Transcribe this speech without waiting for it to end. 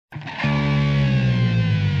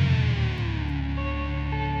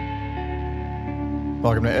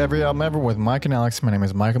Welcome to Every Album Ever with Mike and Alex. My name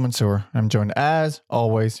is Michael Mansour. I'm joined, as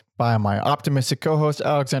always, by my optimistic co-host,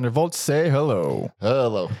 Alexander Volt. Say hello.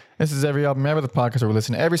 Hello. This is Every Album Ever, the podcast where we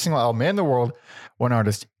listen to every single album in the world, one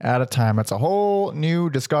artist at a time. That's a whole new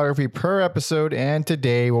discography per episode, and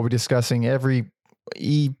today we'll be discussing every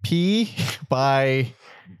EP by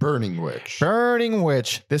Burning Witch. Burning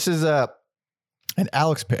Witch. This is an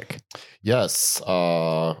Alex pick. Yes.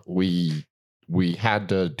 We had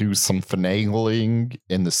to do some finagling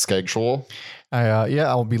in the schedule.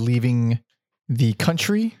 I'll be leaving the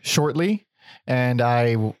country shortly, and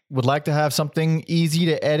I would like to have something easy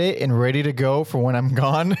to edit and ready to go for when I'm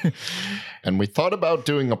gone. And we thought about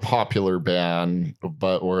doing a popular band,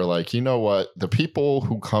 but we're like, you know what? The people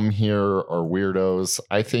who come here are weirdos.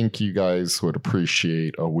 I think you guys would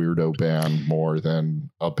appreciate a weirdo band more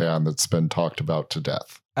than a band that's been talked about to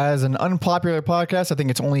death. As an unpopular podcast, I think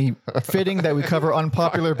it's only fitting that we cover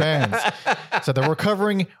unpopular bands. So that we're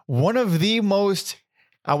covering one of the most,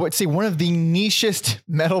 I would say, one of the nichest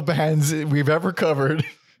metal bands we've ever covered.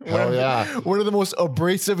 One of the most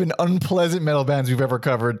abrasive and unpleasant metal bands we've ever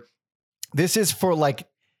covered. This is for like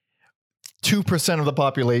 2% of the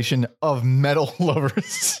population of metal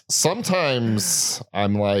lovers. Sometimes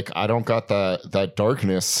I'm like, I don't got that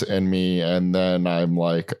darkness in me, and then I'm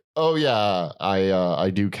like, oh yeah,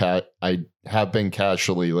 I have been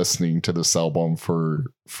casually listening to this album for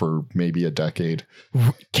maybe a decade,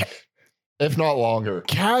 if not longer.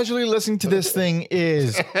 Casually listening to this thing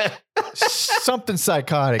is something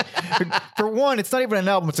psychotic. For one, it's not even an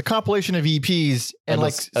album; it's a compilation of EPs and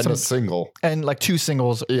a single and like two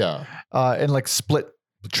singles. Yeah, and like split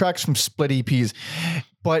tracks from split EPs.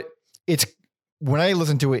 But it's when I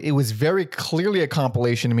listened to it, it was very clearly a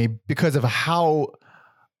compilation to me because of how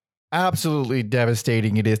absolutely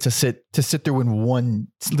devastating it is to sit through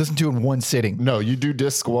listen to in one sitting. No, you do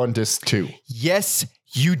disc 1, disc 2. Yes,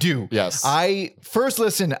 you do. Yes. I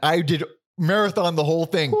did marathon the whole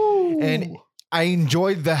thing. Ooh. And I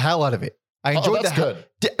enjoyed the hell out of it. I enjoyed good.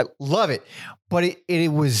 Love it. But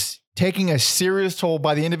it was taking a serious toll.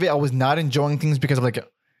 By the end of it, I was not enjoying things because I'm like,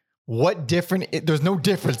 what different? There's no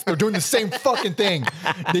difference. They're doing the same fucking thing.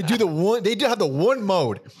 They do have the one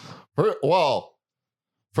mode. Well,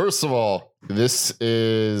 first of all, this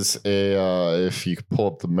is if you pull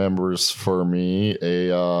up the members for me,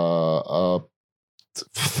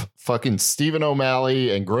 fucking Stephen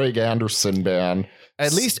O'Malley and Greg Anderson band.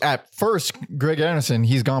 At least at first, Greg Anderson,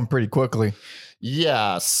 he's gone pretty quickly.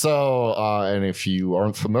 Yeah. So, and if you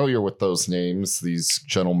aren't familiar with those names, these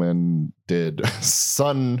gentlemen did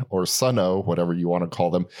Sun or Sunno, whatever you want to call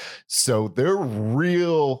them. So they're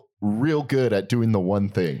real good at doing the one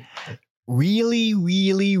thing. Really,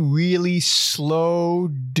 really, really slow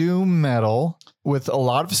doom metal with a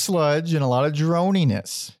lot of sludge and a lot of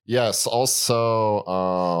droniness. Yes. Also,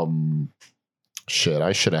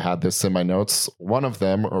 I should have had this in my notes. One of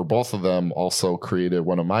them, or both of them, also created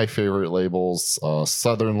one of my favorite labels,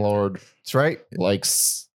 Southern Lord. That's right.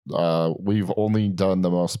 We've only done the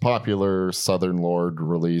most popular Southern Lord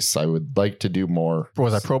release. I would like to do more. What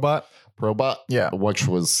was that, Probot? Probot? Yeah. Which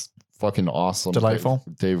was fucking awesome. Delightful.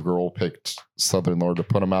 Dave Grohl picked Southern Lord to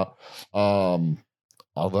put him out.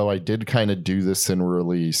 Although I did kind of do this in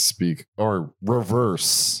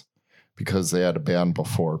reverse because they had a band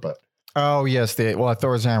before, but oh yes,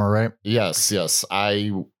 Thor's Hammer, right? Yes.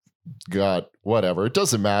 I got whatever. It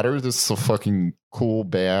doesn't matter. This is a fucking cool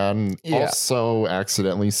band. Yeah. Also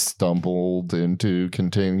accidentally stumbled into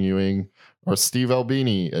continuing our Steve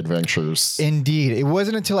Albini adventures. Indeed. It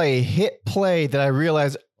wasn't until I hit play that I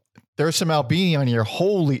realized there's some Albini on here.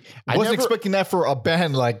 I wasn't expecting that for a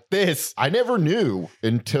band like this. I never knew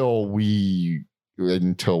until we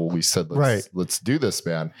said, let's do this,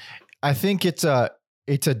 man. I think it's a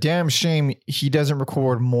damn shame he doesn't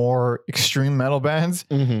record more extreme metal bands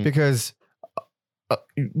because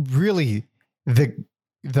really the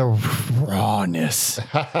rawness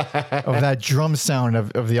of that drum sound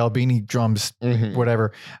of the Albini drums,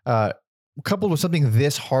 whatever, coupled with something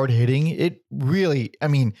this hard hitting, it really, I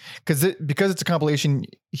mean, because it's a compilation,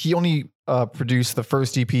 he only produced the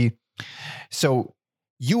first EP. So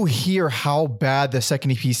you hear how bad the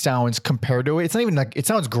second EP sounds compared to it. It's not even like, it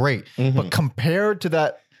sounds great, but compared to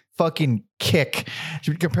that fucking kick,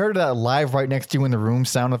 compared to that live right next to you in the room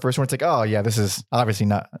sound of the first one, it's like, oh yeah, this is obviously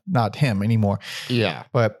not him anymore. Yeah.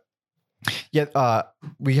 But yeah,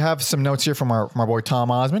 we have some notes here from our boy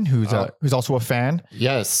Tom Osmond, who's also a fan.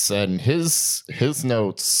 Yes, and his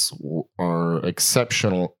notes are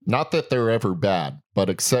exceptional. Not that they're ever bad, but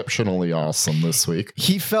exceptionally awesome this week.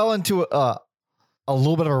 He fell into a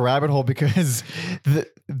little bit of a rabbit hole because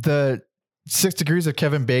the 6 Degrees of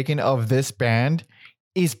Kevin Bacon of this band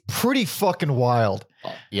is pretty fucking wild.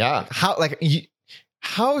 Yeah.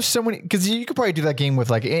 How someone, because you could probably do that game with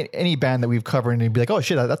like any band that we've covered and you'd be like, oh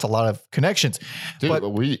shit, that's a lot of connections. Dude, but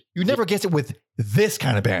you never guess it with this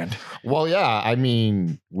kind of band. Well, yeah. I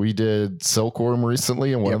mean, we did Silkworm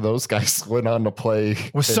recently, and one of those guys went on to play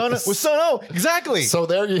with Sun O. Exactly. So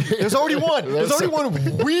there's already one. There's already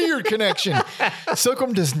one weird connection.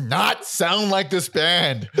 Silkworm does not sound like this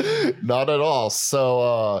band. Not at all.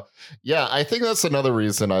 So yeah, I think that's another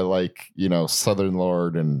reason I like, Southern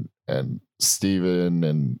Lord and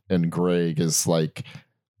Steven and Greg is like,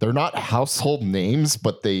 they're not household names,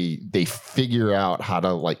 but they figure out how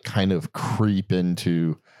to like kind of creep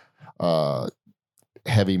into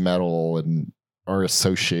heavy metal and are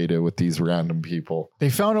associated with these random people. They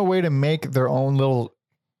found a way to make their own little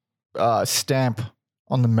stamp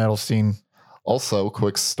on the metal scene. Also,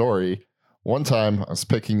 quick story. One time I was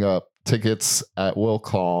picking up tickets at Will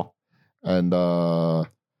Call, and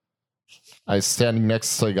I was standing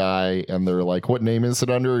next to a guy, and they're like, what name is it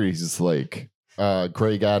under? He's like,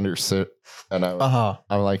 Greg Anderson. And I'm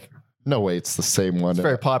like, no way, it's the same one. It's a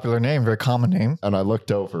very popular name, very common name. And I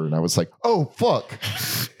looked over and I was like, oh, fuck.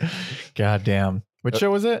 God damn. Which show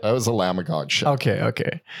was it? That was a Lamb of God show. Okay.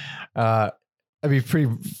 That'd be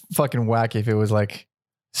pretty fucking wacky if it was like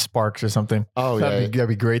Sparks or something. Oh, that'd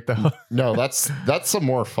be great though. No, that's a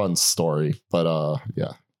more fun story. But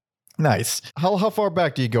yeah. Nice. How far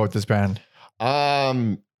back do you go with this band?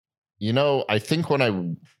 I think when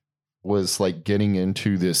I was like getting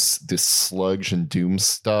into this sludge and doom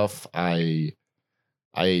stuff, I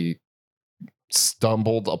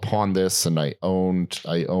stumbled upon this and I owned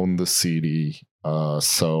the CD.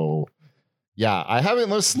 So yeah, I haven't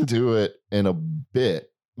listened to it in a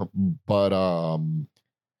bit, but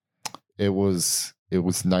it was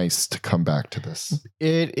nice to come back to this.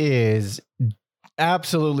 It is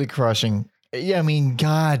absolutely crushing. Yeah, I mean,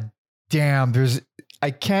 god damn,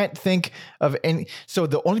 I can't think of any. So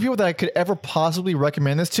the only people that I could ever possibly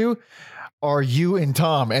recommend this to are you and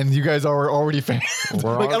Tom, and you guys are already fans. I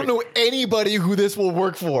don't know anybody who this will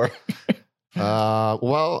work for.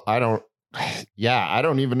 Well, I don't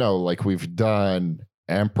even know. Like, we've done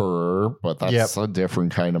Emperor, but that's a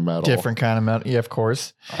different kind of metal. Yeah, of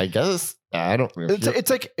course. I guess I don't.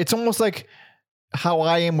 It's almost like how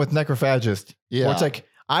I am with Necrophagist. Yeah, where it's like,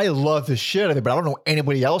 I love the shit out of it, but I don't know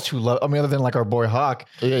anybody else who loves. I mean, other than like our boy Hawk.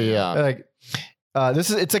 Yeah. Like,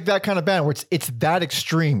 it's like that kind of band where it's that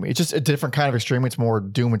extreme. It's just a different kind of extreme. It's more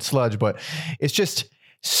doom and sludge, but it's just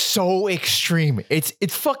so extreme. It's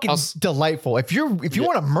fucking delightful. If you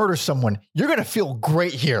want to murder someone, you're gonna feel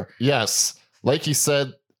great here. Yes, like you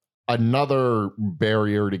said, another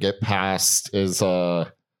barrier to get past is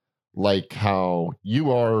like how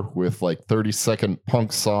you are with like 30-second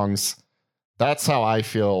punk songs. That's how I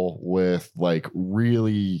feel with like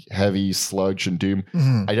really heavy sludge and doom.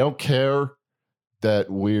 Mm-hmm. I don't care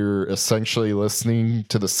that we're essentially listening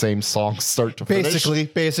to the same song start to finish.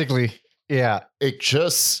 Basically. Yeah. It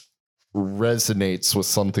just resonates with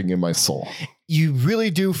something in my soul. You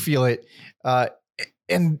really do feel it.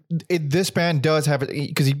 And this band does have it,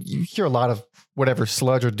 because you hear a lot of whatever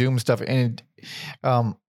sludge or doom stuff. And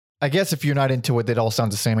I guess if you're not into it, it all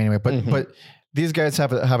sounds the same anyway. But these guys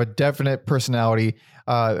have a definite personality.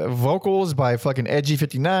 Vocals by fucking Edgy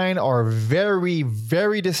 59 are very,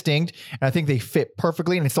 very distinct, and I think they fit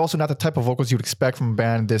perfectly. And it's also not the type of vocals you'd expect from a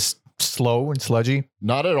band this slow and sludgy.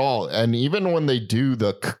 Not at all. And even when they do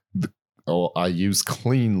I use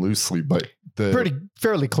clean loosely, but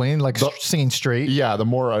fairly clean, like singing straight. Yeah, the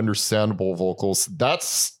more understandable vocals.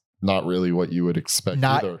 That's not really what you would expect.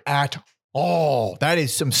 Not either. At all. That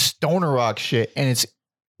is some stoner rock shit, and it's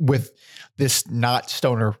with this not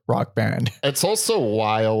stoner rock band. It's also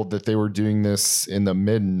wild that they were doing this in the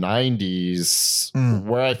mid 90s,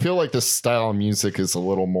 where I feel like this style of music is a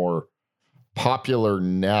little more popular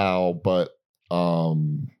now, but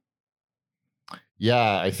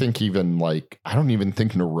yeah, I think even like, I don't even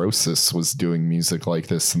think Neurosis was doing music like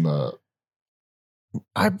this in the...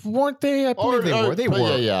 Weren't they? I believe they were. They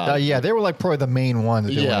were. Yeah, they were like probably the main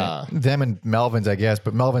ones. Yeah. Them and Melvins, I guess.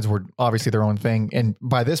 But Melvins were obviously their own thing. And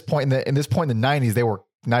by this point in the 90s, they were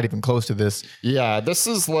not even close to this. Yeah, this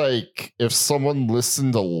is like if someone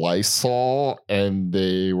listened to Lysol and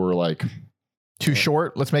they were like... Too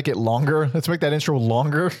short. Let's make it longer. Let's make that intro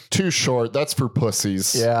longer. Too short. That's for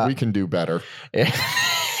pussies. Yeah. We can do better. Yeah.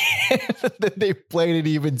 They played it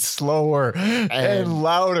even slower and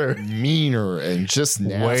louder, meaner, and just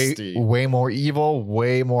nasty. Way more evil,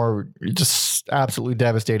 way more just absolutely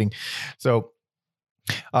devastating. So,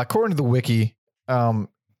 according to the wiki,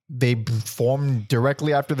 they formed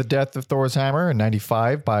directly after the death of Thor's hammer in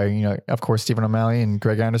 95 by, of course, Stephen O'Malley and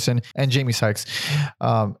Greg Anderson and Jamie Sykes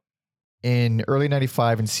in early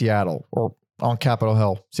 95 in Seattle, or on Capitol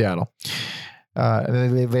Hill, Seattle. And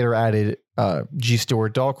then they later added G.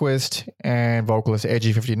 Stuart Dahlquist and vocalist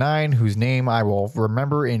Edgy59, whose name I will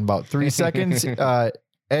remember in about 3 seconds,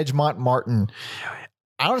 Edgemont Martin.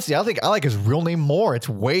 Honestly, I think I like his real name more. It's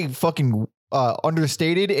way fucking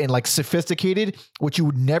understated and like sophisticated, which you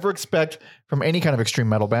would never expect from any kind of extreme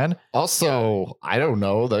metal band. Also, I don't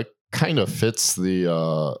know, that kind of fits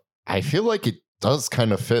the I feel like it does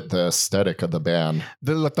kind of fit the aesthetic of the band.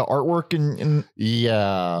 The artwork and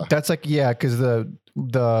yeah, that's like, yeah, because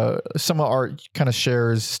the some of art kind of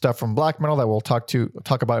shares stuff from black metal that we'll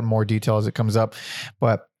talk about in more detail as it comes up.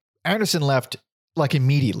 But Anderson left like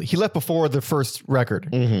immediately. He left before the first record.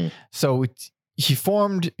 Mm-hmm. So he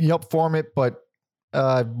helped form it, but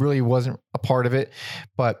really wasn't a part of it.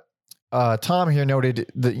 But Tom here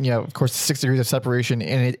noted that, of course, 6 degrees of separation,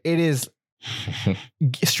 and it is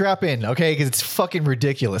strap in, okay? Because it's fucking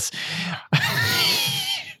ridiculous.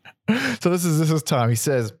 So this is Tom. He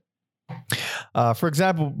says, for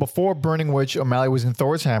example, before Burning Witch, O'Malley was in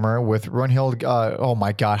Thor's Hammer with Runhild. Oh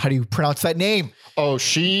my God, how do you pronounce that name? Oh,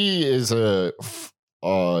 she is a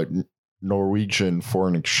Norwegian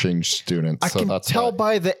foreign exchange student. I can tell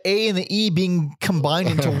by the A and the E being combined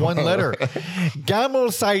into one letter.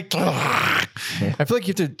 Gammelsight. I feel like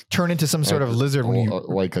you have to turn into some sort of lizard when you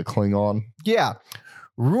like a Klingon. Yeah.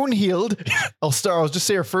 Runhild. I'll just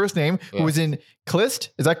say her first name. Yeah. Who was in Klist?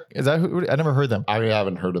 Is that who? I never heard them. I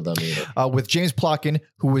haven't heard of them either. With James Plotkin,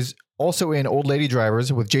 who was also in Old Lady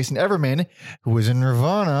Drivers, with Jason Everman, who was in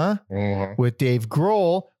Nirvana, with Dave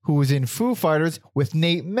Grohl, who was in Foo Fighters, with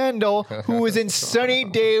Nate Mendel, who was in Sunny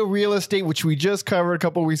Day Real Estate, which we just covered a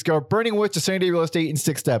couple of weeks ago. Burning Witch to Sunny Day Real Estate in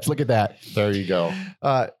 6 steps. Look at that. There you go.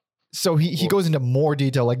 So he goes into more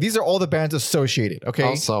detail. Like, these are all the bands associated. Okay.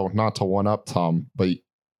 Also, not to one up Tom, but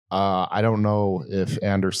I don't know if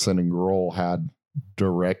Anderson and Grohl had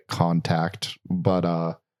direct contact,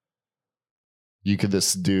 but you could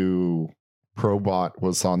just do Probot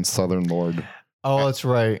was on Southern Lord. Oh, that's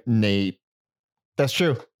right. Nate. That's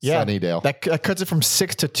true. Yeah. Sunnydale. That cuts it from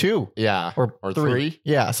 6 to 2. Yeah. Or 3.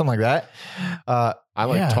 Yeah, something like that. I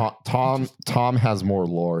like Tom. Tom has more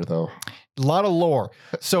lore though. A lot of lore.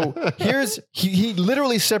 So he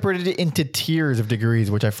literally separated it into tiers of degrees,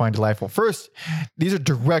 which I find delightful. First, these are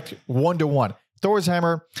direct 1-to-1. Thor's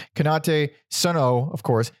Hammer, Kanate, Sun O, of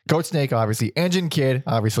course, Goatsnake, obviously, Engine Kid,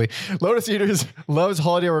 obviously, Lotus Eaters, Love's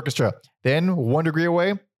Holiday Orchestra. Then 1 degree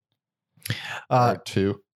away.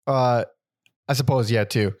 2. I suppose, yeah,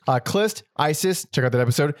 2. Klist, Isis, check out that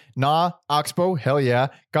episode. Nah, Oxbow, hell yeah.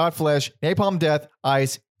 Godflesh, Napalm Death,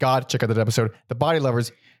 Ice, God, check out that episode. The Body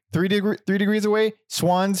Lovers, 3 degrees away.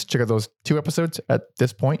 Swans, check out those 2 episodes at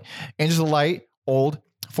this point. Angels of Light, Old,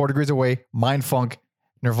 4 degrees away. Mindfunk,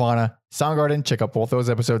 Nirvana, Soundgarden, check out both those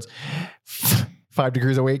episodes. 5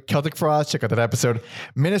 degrees away. Celtic Frost, check out that episode.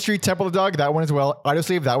 Ministry, Temple of the Dog, that one as well.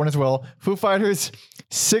 Audioslave, that one as well. Foo Fighters,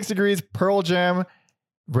 6 degrees. Pearl Jam,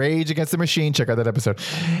 Rage Against the Machine, check out that episode.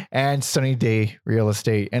 And Sunny Day Real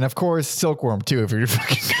Estate. And of course, Silkworm too, if you're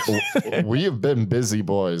fucking We have been busy,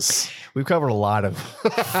 boys. We've covered a lot of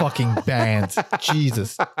fucking bands.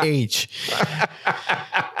 Jesus H.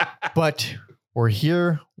 But we're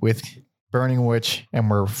here with Burning Witch, and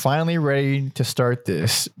we're finally ready to start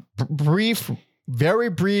this very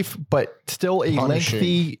brief, but still a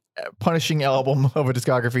lengthy, punishing album of a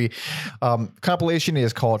discography. Compilation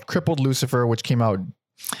is called Crippled Lucifer, which came out.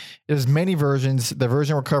 There's many versions. The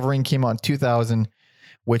version we're covering came out in 2000,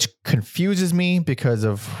 which confuses me because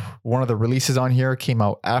of one of the releases on here came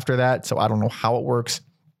out after that, so I don't know how it works.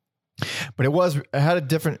 But it had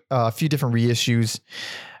a few different reissues.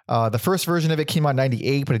 The first version of it came out in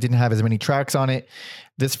 98, but it didn't have as many tracks on it.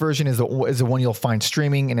 This version is the one you'll find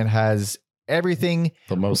streaming, and it has everything.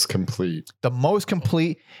 The most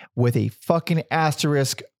complete with a fucking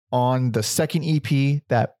asterisk on the second EP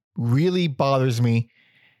that really bothers me.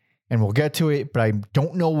 And we'll get to it, but I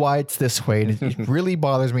don't know why it's this way. And it really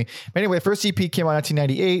bothers me. But anyway, first EP came out in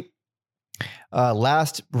 1998.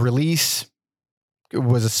 Last release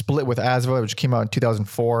was a split with Asva, which came out in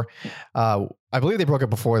 2004. I believe they broke up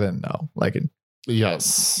before then, though.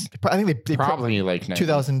 Yes. I think they probably like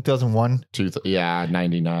 2000, 2001.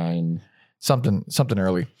 99. Something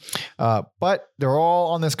early. But they're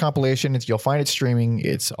all on this compilation. You'll find it streaming.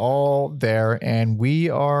 It's all there. And we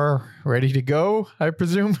are ready to go, I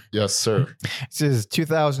presume. Yes, sir. This is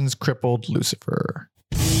 2000's Crippled Lucifer.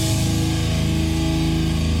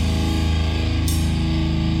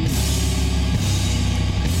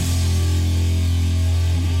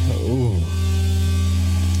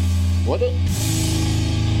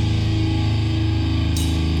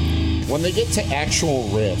 when they get to actual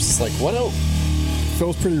riffs, like what else?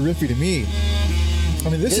 Feels pretty riffy to me. I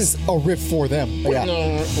mean, this is a riff for them. Yeah.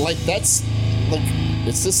 No, like that's like,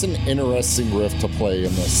 it's just an interesting riff to play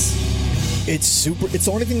in this. It's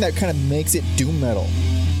the only thing that kind of makes it doom metal,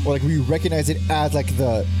 or like we recognize it as like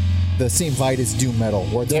the same vibe as doom metal,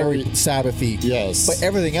 where it's very Sabbathy. Yes. But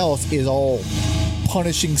everything else is all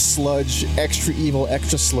punishing sludge, extra evil,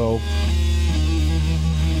 extra slow.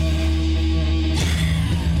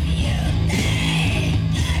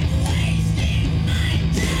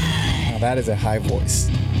 Now that is a high voice.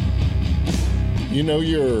 You know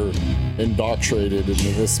you're indoctrinated into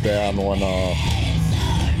this band when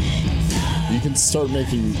you can start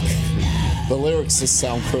making the lyrics just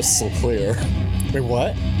sound crystal clear. Wait,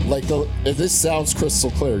 what? Like if this sounds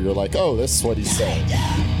crystal clear, you're like, oh, this is what he's saying.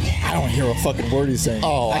 I don't hear a fucking word he's saying.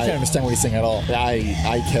 Oh, I can't understand what he's saying at all.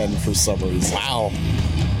 I can for some reason. Wow.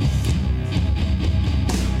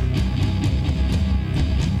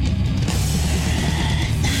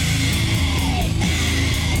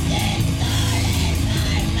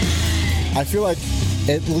 I feel like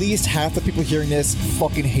at least half the people hearing this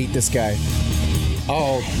fucking hate this guy.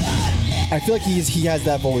 Oh, I feel like he has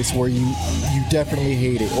that voice where you definitely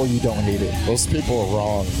hate it or you don't hate it. those people are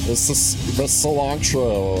wrong. This is the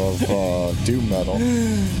cilantro of doom metal.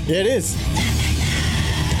 Yeah, it is.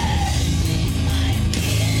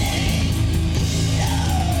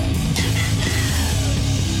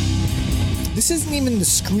 This isn't even the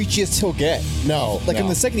screechiest he'll get. No, Like in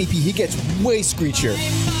the second EP, he gets way screechier.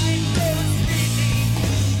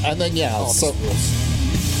 and then so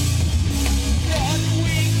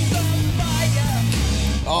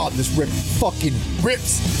Oh, this riff fucking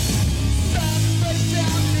rips.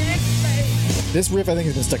 This riff, I think,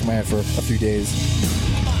 has been stuck in my head for a few days.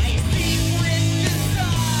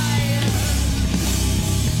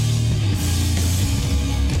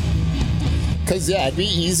 because it'd be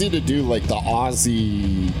easy to do like the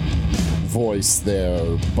Aussie voice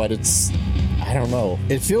there, but it's, I don't know.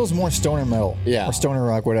 It feels more stoner metal, Yeah. or stoner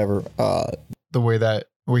rock, whatever. The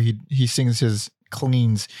way he sings his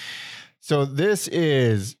cleans. So this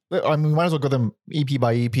is, I mean, we might as well go them EP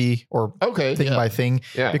by EP or Okay, thing by thing,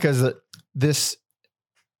 Yeah. because this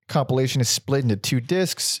compilation is split into 2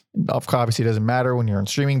 discs. Obviously, it doesn't matter when you're on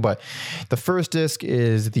streaming, but the first disc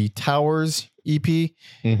is the Towers EP,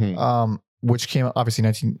 Mhm. which came out obviously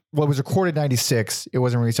it was recorded 96. It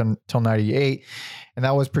wasn't released until 98, and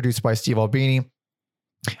that was produced by Steve Albini.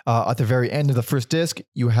 At the very end of the first disc,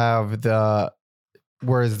 you have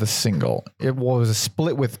where is the single? It was a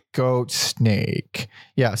split with Goat Snake.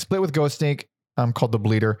 Yeah, split with Goat Snake, called The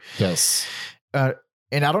Bleeder. Yes.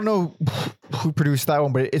 And I don't know who produced that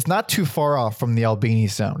one, but it's not too far off from the Albini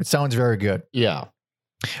sound. It sounds very good. Yeah.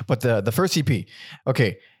 But the first EP,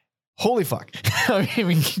 okay, holy fuck. I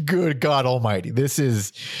mean, good God almighty. This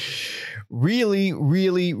is really,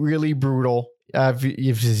 really, really brutal. If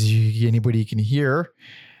anybody can hear.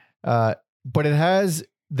 But it has,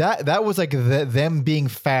 that was like them being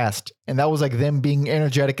fast. And that was like them being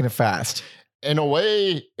energetic and fast. In a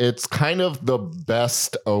way, it's kind of the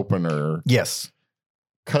best opener. Yes.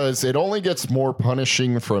 Because it only gets more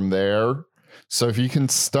punishing from there. So if you can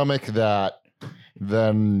stomach that,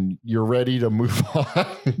 then you're ready to move on.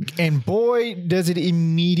 And boy, does it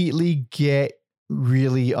immediately get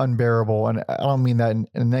really unbearable. And I don't mean that in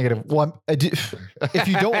a negative. Well, if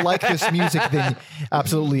you don't like this music, then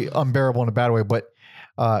absolutely unbearable in a bad way, but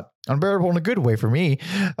unbearable in a good way for me.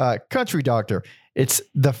 Country Doctor. It's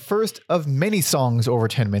the first of many songs over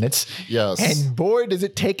 10 minutes. Yes. And boy, does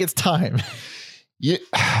it take its time. Yeah,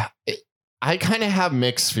 I kind of have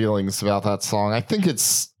mixed feelings about that song. I think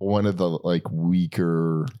it's one of the like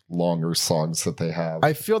weaker, longer songs that they have.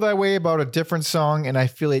 I feel that way about a different song, and I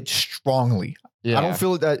feel it strongly. Yeah. I don't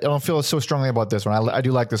feel it so strongly about this one. I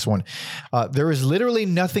do like this one. There is literally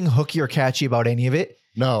nothing hooky or catchy about any of it.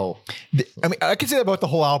 No. I mean, I can say that about the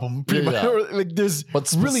whole album. Pretty much. Like there's But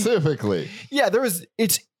specifically, really, there is.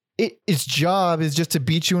 Its job is just to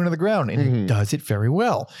beat you into the ground, and it does it very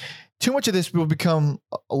well. Too much of this will become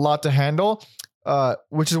a lot to handle,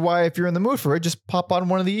 which is why if you're in the mood for it, just pop on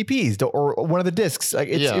one of the EPs or one of the discs. Like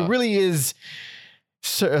it really is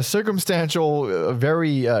a circumstantial,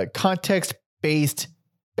 very context-based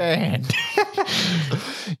band.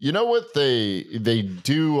 You know what they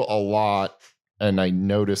do a lot, and I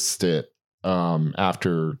noticed it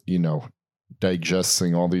after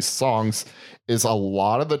digesting all these songs, is a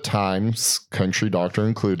lot of the times, Country Doctor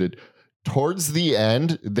included, towards the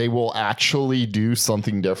end, they will actually do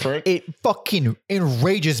something different. It fucking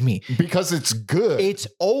enrages me. Because it's good. It's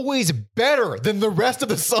always better than the rest of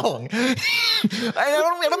the song.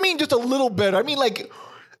 I don't mean just a little better. I mean like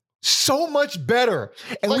so much better.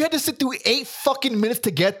 And we had to sit through 8 fucking minutes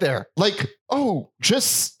to get there. Like,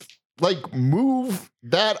 just like move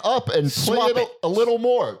that up and Swap play it a little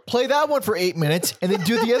more. Play that one for 8 minutes and then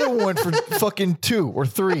do the other one for fucking 2 or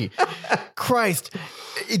 3. Christ.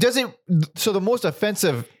 It doesn't. So the most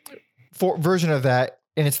offensive version of that,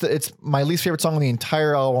 and it's my least favorite song on the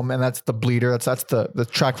entire album, and that's The Bleeder. That's the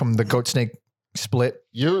track from the Goat Snake split.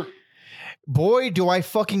 Boy, do I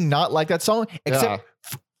fucking not like that song.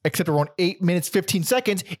 Except around 8 minutes, 15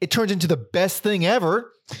 seconds, it turns into the best thing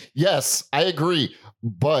ever. Yes, I agree.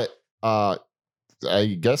 But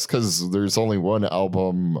I guess because there's only one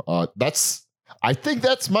album, I think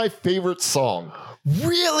that's my favorite song.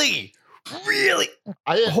 Really?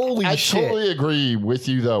 I shit. totally agree with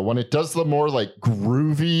you though. When it does the more like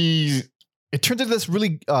groovy, it turns into this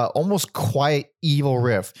really almost quiet, evil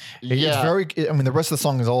riff. It's very. I mean, the rest of the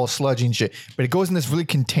song is all sludgy and shit, but it goes in this really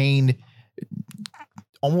contained,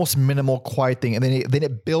 almost minimal, quiet thing, and then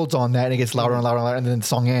it builds on that, and it gets louder and louder and louder, and then the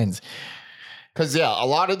song ends. Because a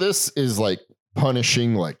lot of this is like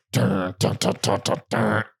punishing, like dun, dun, dun, dun, dun,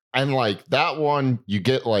 dun. And like that one, you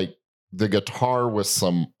get like the guitar with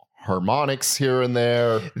some harmonics here and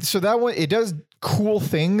there. So that one, it does cool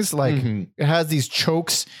things. Like it has these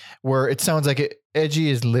chokes where it sounds like Edgy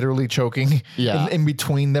is literally choking in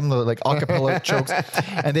between them, like acapella chokes.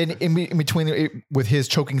 And then in between it, with his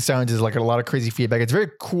choking sounds is like a lot of crazy feedback. It's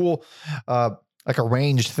very cool, like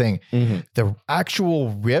arranged thing. The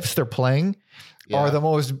actual riffs they're playing are the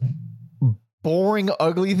most boring,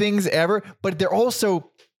 ugly things ever, but they're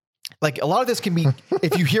also like a lot of this can be,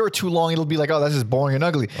 if you hear it too long, it'll be like, oh, that's just boring and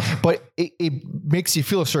ugly. But it makes you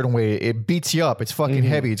feel a certain way. It beats you up. It's fucking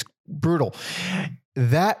heavy. It's brutal.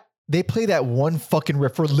 They play that one fucking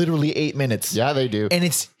riff for literally 8 minutes. Yeah, they do. And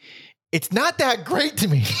it's not that great to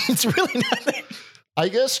me. It's really not that. I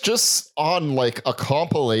guess just on like a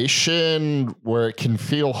compilation where it can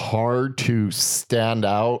feel hard to stand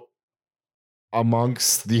out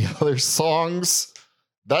amongst the other songs,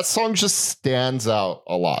 that song just stands out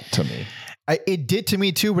a lot to me. It did to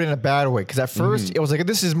me too, but in a bad way. Because at first it was like,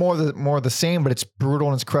 this is more of the same, but it's brutal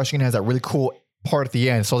and it's crushing and has that really cool part at the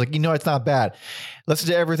end. So I was like, it's not bad.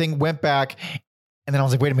 Listened to everything, went back, and then I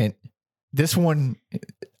was like, wait a minute, this one,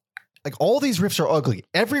 like all these riffs are ugly.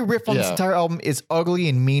 Every riff on this entire album is ugly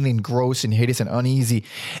and mean and gross and hideous and uneasy.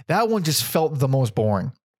 That one just felt the most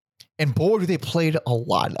boring. And boy, do they played a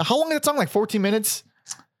lot. How long is that song? Like 14 minutes?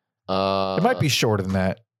 It might be shorter than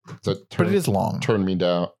that, but it is long. Turn me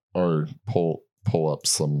down or pull up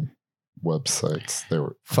some websites. They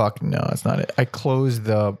were fuck no, it's not it. I closed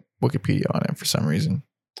the Wikipedia on it for some reason.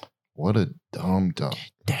 What a dumb.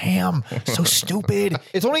 Damn, so stupid.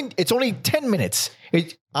 It's only 10 minutes.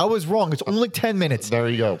 I was wrong. It's only 10 minutes. There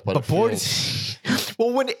you go. But boy,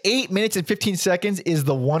 well, when 8 minutes and 15 seconds is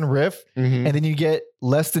the one riff, and then you get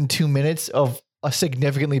less than 2 minutes of a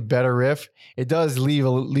significantly better riff, it does leave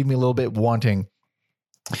me a little bit wanting.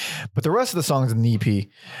 But the rest of the songs in the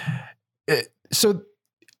EP, so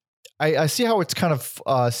I see how it's kind of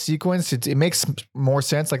sequenced. It makes more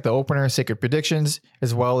sense, like the opener, Sacred Predictions,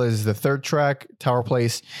 as well as the third track, Tower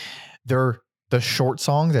Place. They're the short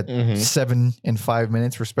songs at 7 and 5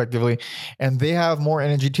 minutes, respectively. And they have more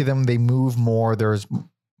energy to them. They move more. There's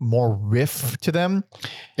more riff to them.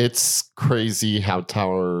 It's crazy how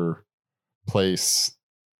Tower Place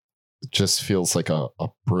just feels like a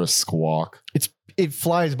brisk walk. It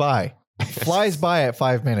flies by. Flies by at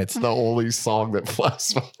 5 minutes. It's the only song that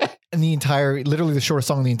flies by. And literally the shortest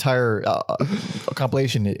song in the entire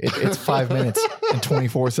compilation. It's 5 minutes and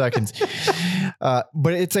 24 seconds.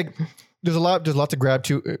 But it's like there's a lot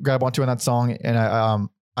to grab onto in that song, and I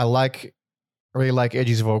really like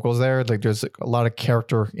Edgy's vocals there. Like there's a lot of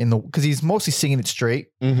character because he's mostly singing it straight,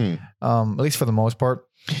 at least for the most part.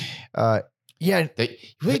 It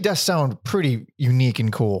really does sound pretty unique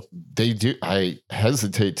and cool. They do. I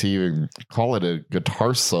hesitate to even call it a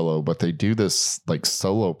guitar solo, but they do this like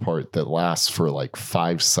solo part that lasts for like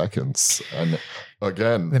 5 seconds. And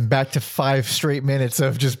again, then back to 5 straight minutes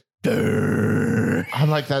of just.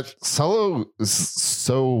 I'm like, that solo is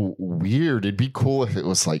so weird. It'd be cool if it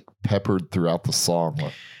was like peppered throughout the song.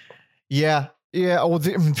 Yeah. Well,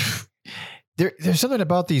 there's something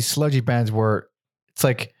about these sludgy bands where it's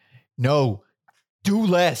like, no. Do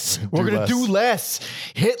less. We're going to do less.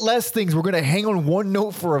 Hit less things. We're going to hang on one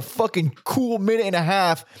note for a fucking cool minute and a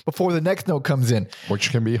half before the next note comes in.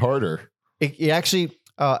 Which can be harder. It actually,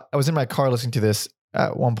 I was in my car listening to this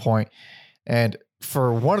at one point. And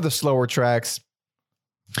for one of the slower tracks,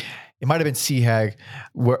 it might have been Sea Hag,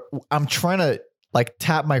 where I'm trying to like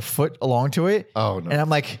tap my foot along to it. Oh no. And I'm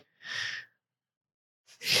like,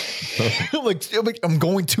 I'm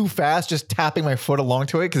going too fast, just tapping my foot along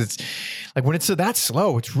to it. Cause it's like when it's that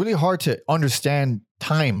slow, it's really hard to understand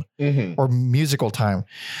time or musical time.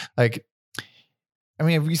 Like, I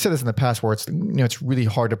mean, we said this in the past where it's, it's really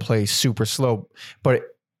hard to play super slow, but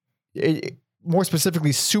more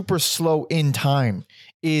specifically, super slow in time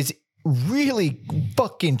is really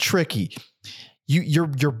fucking tricky.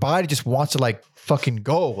 Your body just wants to like fucking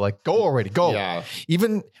go already, go. Yeah.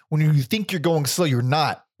 Even when you think you're going slow, you're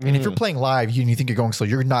not. And if you're playing live and you think you're going slow,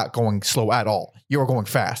 you're not going slow at all. You're going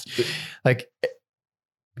fast. Like,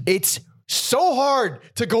 it's so hard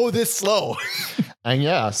to go this slow. And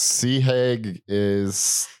yeah, Sea Hag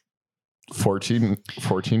is 14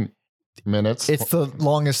 minutes. It's the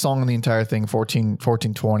longest song in the entire thing,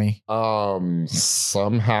 14:20.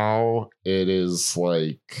 Somehow it is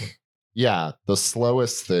like, yeah, the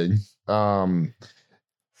slowest thing.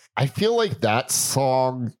 I feel like that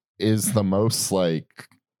song is the most like,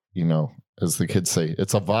 as the kids say,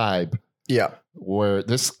 it's a vibe. Yeah. Where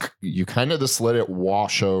you kind of just let it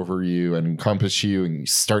wash over you and encompass you, and you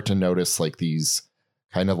start to notice like these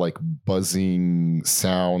kind of like buzzing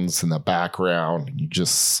sounds in the background, and you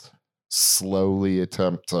just slowly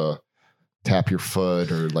attempt to tap your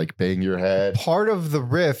foot or like bang your head. Part of the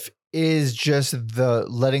riff is just the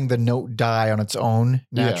letting the note die on its own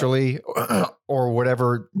naturally, or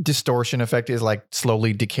whatever distortion effect is like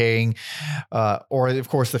slowly decaying, or of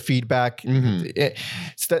course the feedback.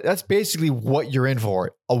 That's basically what you're in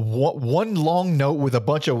for. One long note with a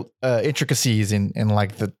bunch of intricacies in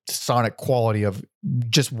like the sonic quality of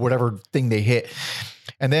just whatever thing they hit.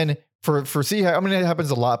 And then for Sea Hag, I mean, it happens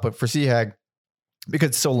a lot, but for Sea Hag,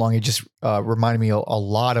 because it's so long, it just reminded me a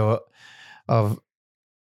lot of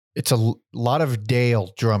it's a lot of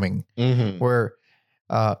Dale drumming, where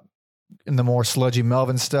in the more sludgy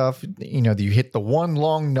Melvin stuff, you hit the one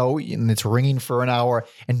long note and it's ringing for an hour,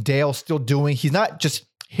 and Dale's still doing, he's not just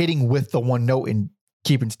hitting with the one note and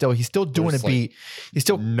keeping still, he's still doing a beat. He's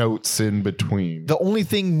still notes in between. The only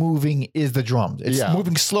thing moving is the drums. It's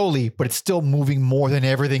moving slowly, but it's still moving more than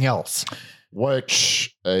everything else.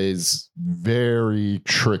 Which is very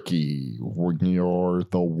tricky when you're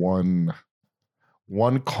the one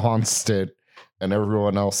constant and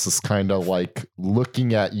everyone else is kind of like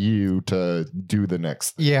looking at you to do the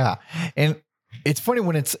next thing. Yeah. And it's funny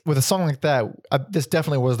when it's with a song like that, this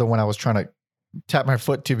definitely was the one I was trying to tap my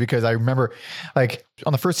foot to, because I remember like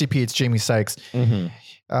on the first EP, it's Jamie Sykes.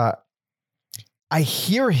 I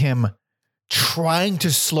hear him trying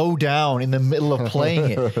to slow down in the middle of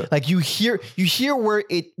playing it. Like you hear where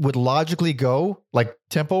it would logically go, like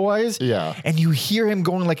tempo wise. Yeah. And you hear him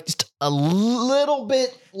going like just a little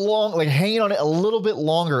bit long, like hanging on it a little bit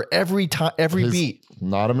longer every time, every beat.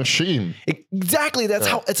 Not a machine. Exactly. That's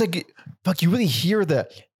how it's like, fuck, you really hear the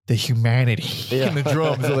humanity in the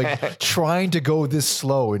drums. They're like trying to go this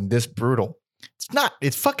slow and this brutal.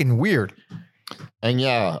 It's fucking weird. And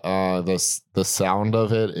yeah, the sound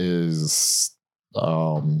of it is,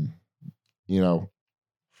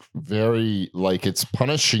 very like it's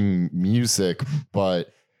punishing music,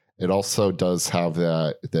 but it also does have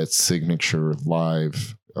that signature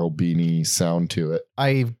live Albini sound to it.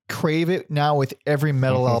 I crave it now with every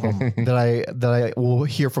metal album that I will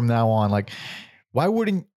hear from now on. Like, why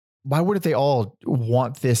wouldn't they all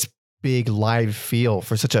want this big live feel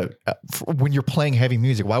for such when you're playing heavy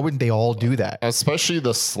music? Why wouldn't they all do that? Especially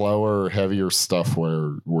the slower, heavier stuff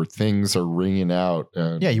where things are ringing out.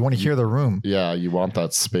 And you want to hear the room. Yeah, you want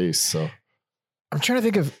that space. So I'm trying to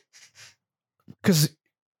think of, because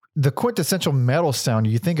the quintessential metal sound,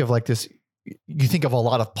 you think of like this, you think of a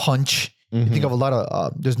lot of punch. You think of a lot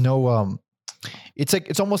of there's no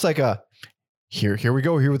it's almost like a Here we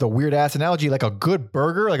go. Here with a weird ass analogy, like a good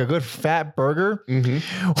burger, like a good fat burger.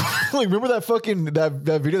 Like, remember that fucking that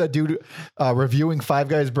video, that dude reviewing Five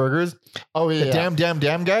Guys burgers? Oh yeah, the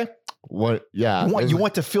damn guy. What? Yeah, you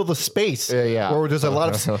want to fill the space. Yeah. Or there's a lot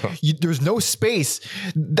of there's no space.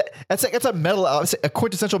 That's a metal album. A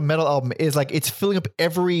quintessential metal album is like it's filling up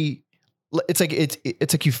every. It's like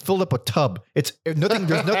you filled up a tub. It's nothing.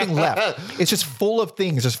 There's nothing left. It's just full of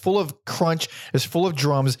things. It's full of crunch. It's full of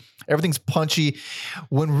drums. Everything's punchy.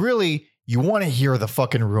 When really you want to hear the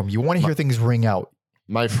fucking room. You want to hear things ring out.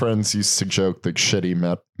 My friends used to joke that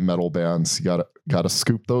shitty metal bands, you gotta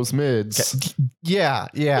scoop those mids. Yeah.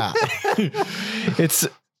 It's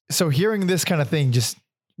so hearing this kind of thing just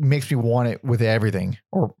makes me want it with everything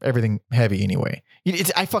or everything heavy anyway.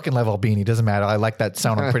 I fucking love Albini. Doesn't matter. I like that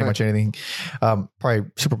sound on pretty much anything.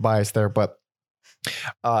 Probably super biased there, but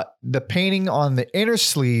the painting on the inner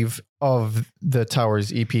sleeve of the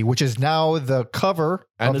Towers EP, which is now the cover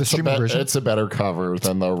of the streaming version. It's a better cover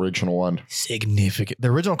than the original one. Significant. The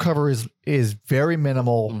original cover is very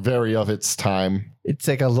minimal. Very of its time. It's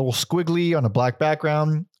like a little squiggly on a black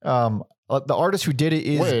background. The artist who did it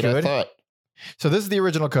is good. So this is the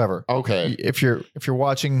original cover. Okay. If you're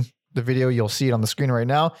watching the video, you'll see it on the screen right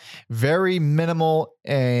now. Very minimal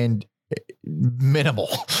and minimal.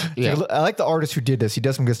 Yeah. I like the artist who did this. He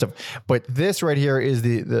does some good stuff. But this right here is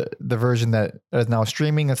the version that is now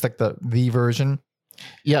streaming. It's like the version.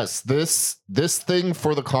 Yes, this thing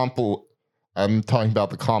for the I'm talking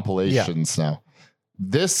about the compilations now.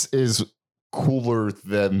 This is cooler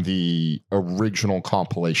than the original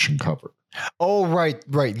compilation cover. Oh, right.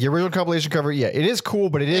 The original compilation cover. Yeah, it is cool,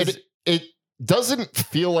 but it doesn't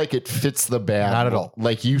feel like it fits the band. Not at all.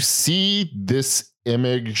 Like you see this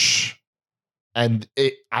image and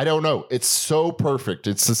I don't know. It's so perfect.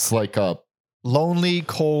 It's just like a lonely,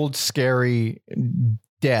 cold, scary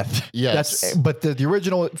death. Yes. But the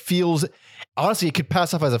original feels, honestly, it could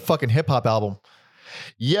pass off as a fucking hip hop album.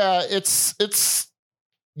 Yeah, it's it's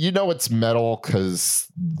metal because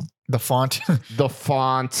the font.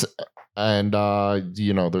 And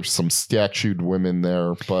there's some statued women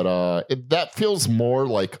there, but that feels more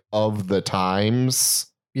like of the times.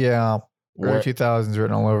 Yeah, early 2000s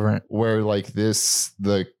written all over it. Where like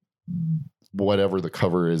whatever the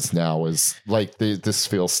cover is now is like this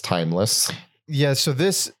feels timeless. Yeah. So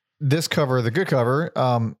this cover, the good cover,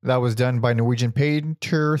 that was done by Norwegian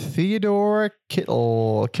painter Theodore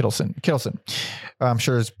Kittelsen. I'm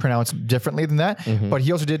sure it's pronounced differently than that, but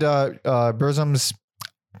he also did Burzum's.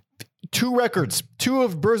 Two of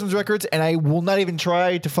Burzum's records, and I will not even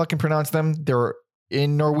try to fucking pronounce them. They're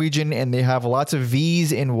in Norwegian, and they have lots of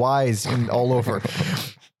V's and Y's all over.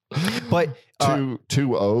 But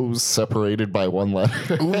two O's separated by one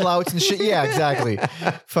letter, umlauts and shit. Yeah, exactly.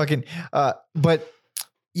 Fucking. But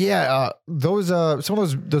yeah, those some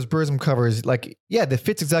of those Burzum covers, like, yeah, that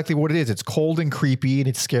fits exactly what it is. It's cold and creepy, and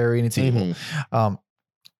it's scary, and it's evil.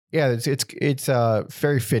 Yeah, it's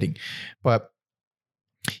very fitting, but.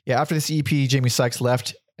 Yeah, after this EP, Jamie Sykes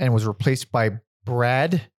left and was replaced by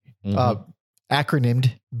Brad,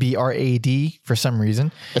 acronymed BRAD for some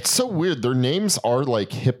reason. It's so weird. Their names are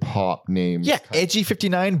like hip hop names. Yeah, Edgy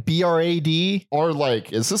 59, BRAD. Or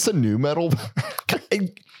like, is this a new metal?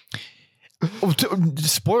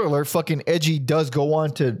 Spoiler alert, fucking Edgy does go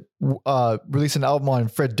on to release an album on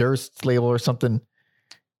Fred Durst's label or something.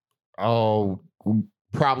 Oh,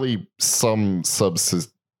 probably some substance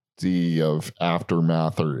of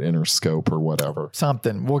Aftermath or Interscope or whatever.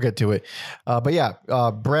 Something. We'll get to it. But yeah,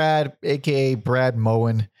 Brad, aka Brad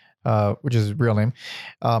Moen, which is his real name.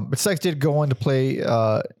 But Sykes did go on to play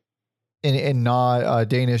in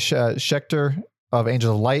Danish Schecter of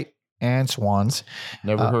Angels of Light and Swans.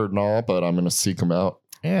 Never heard Naw, but I'm gonna seek them out.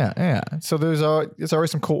 Yeah. So there's already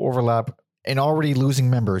some cool overlap and already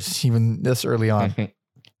losing members even this early on.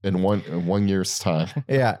 In one year's time.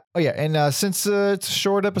 Yeah. Oh, yeah. And since it's a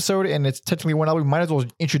short episode and it's technically one album, we might as well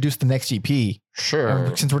introduce the next EP.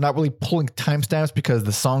 Sure. Since we're not really pulling timestamps because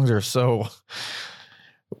the songs are so...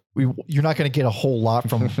 You're not going to get a whole lot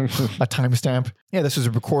from a timestamp. Yeah, this was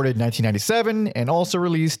recorded in 1997 and also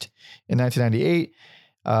released in 1998.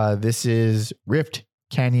 This is Rift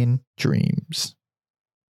Canyon Dreams.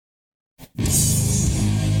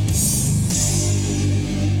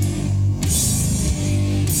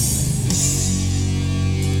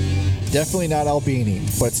 Definitely not Albini,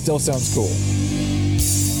 but still sounds cool.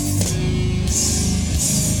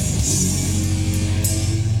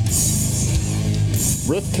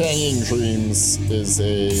 Rift Canyon Dreams is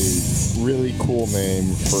a really cool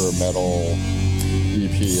name for a metal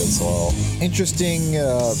EP as well. Interesting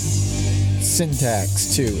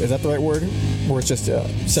syntax, too. Is that the right word? Where it's just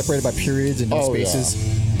separated by periods and no spaces?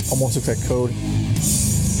 Yeah. Almost looks like code.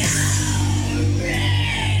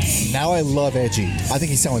 Now I love Edgy. I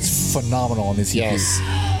think he sounds phenomenal on this EP. Yes.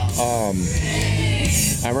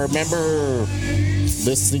 I remember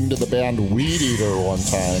listening to the band Weed Eater one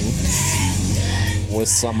time with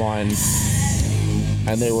someone,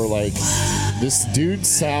 and they were like, this dude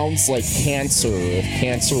sounds like Cancer if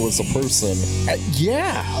Cancer was a person.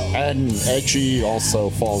 Yeah. And Edgy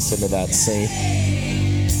also falls into that same.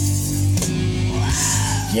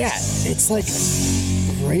 Yeah, it's like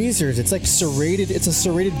razors. It's like serrated. It's a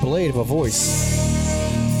serrated blade of a voice.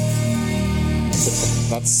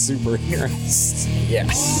 That's super interesting. Yeah.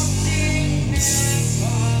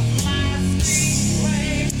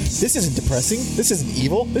 This isn't depressing. This isn't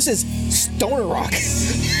evil. This is stoner rock.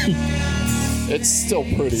 It's still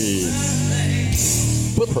pretty.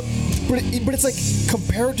 But it's like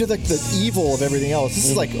compared to like the evil of everything else. This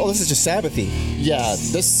is like, oh, this is just Sabbathy. Yeah,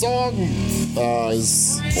 this song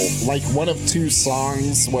is like one of two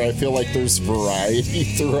songs where I feel like there's variety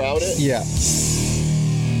throughout it. Yeah.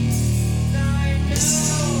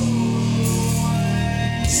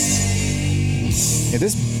 Yeah,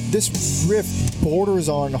 this riff borders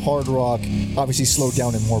on hard rock, obviously slowed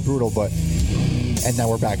down and more brutal, but and now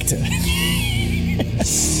we're back to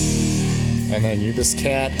And then you just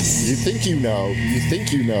can't. You think you know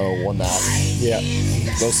when that. yeah.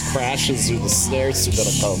 Those crashes or the snares are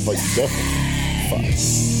gonna come, but you don't. Fuck.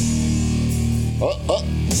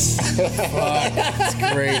 It's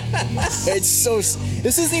great. It's so.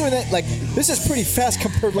 This isn't even that. Like, this is pretty fast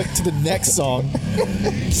compared like to the next song.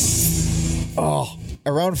 Oh.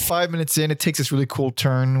 Around 5 minutes in, it takes this really cool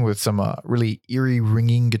turn with some really eerie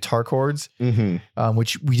ringing guitar chords,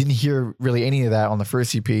 which we didn't hear really any of that on the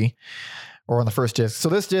first EP or on the first disc. So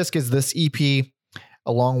this disc is this EP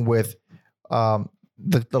along with the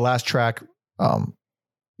last track from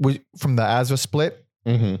the Asva split,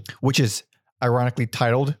 which is ironically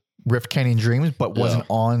titled Rift Canyon Dreams, but wasn't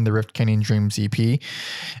on the Rift Canyon Dreams EP.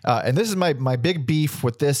 And this is my big beef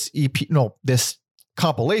with this EP. No, this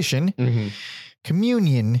compilation.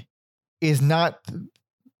 Communion is not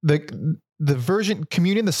the version.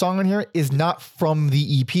 Communion, the song on here, is not from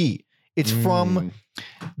the EP. It's from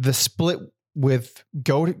the split with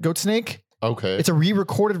Goat Snake. Okay. It's a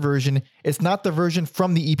re-recorded version. It's not the version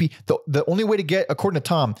from the EP. The only way to get, according to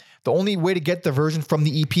Tom, the only way to get the version from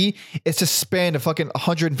the EP is to spend a fucking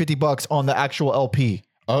 $150 on the actual LP.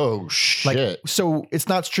 Oh shit. Like, so it's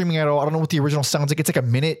not streaming at all. I don't know what the original sounds like. It's like a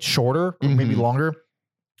minute shorter, or maybe longer,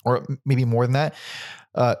 or maybe more than that.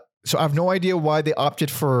 So I have no idea why they opted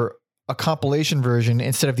for a compilation version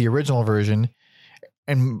instead of the original version,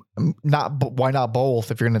 and why not both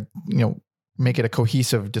if you're gonna make it a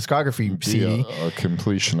cohesive discography CD. A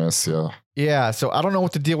completionist, yeah. Yeah, so I don't know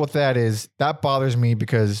what the deal with that is. That bothers me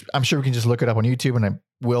because I'm sure we can just look it up on YouTube, and I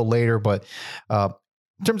will later. But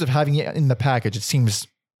in terms of having it in the package, it seems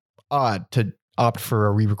odd to opt for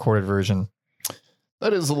a re-recorded version.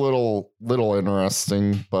 That is a little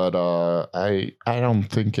interesting, but I don't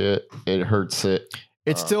think it hurts it.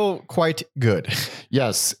 It's still quite good.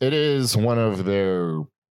 Yes, it is one of their.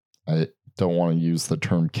 I don't want to use the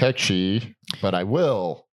term catchy, but I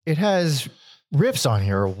will. It has riffs on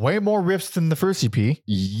here, way more riffs than the first EP.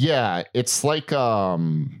 Yeah, it's like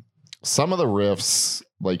some of the riffs.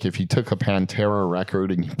 Like if you took a Pantera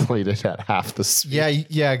record and you played it at half the speed.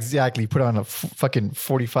 Yeah, exactly. Put on a fucking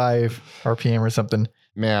 45 RPM or something.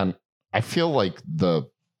 Man, I feel like the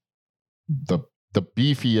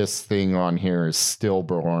beefiest thing on here is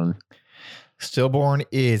Stillborn. Stillborn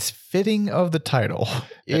is fitting of the title.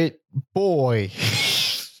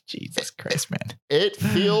 Jesus Christ, man. It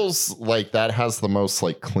feels like that has the most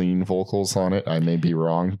like clean vocals on it. I may be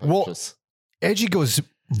wrong, but Edgy goes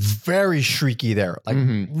very shrieky there, like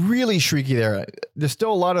really shrieky there. There's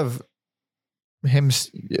still a lot of him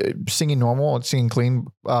singing normal and singing clean,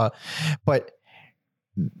 but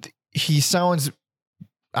he sounds,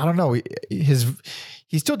 I don't know, he's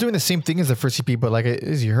still doing the same thing as the first EP, but like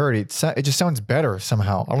as you heard, it just sounds better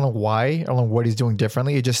somehow. I don't know why. I don't know what he's doing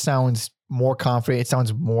differently. It just sounds more confident. It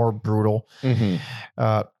sounds more brutal.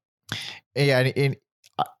 What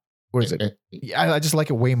is it? I just like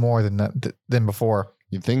it way more than before.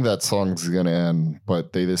 You think that song's gonna end,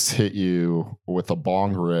 but they just hit you with a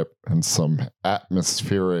bong rip and some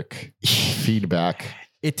atmospheric feedback.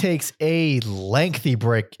 It takes a lengthy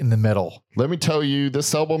break in the middle. Let me tell you,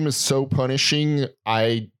 this album is so punishing.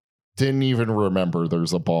 I didn't even remember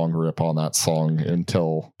there's a bong rip on that song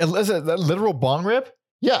until... Is it a literal bong rip?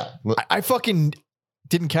 Yeah. I fucking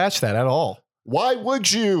didn't catch that at all. Why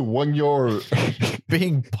would you when you're...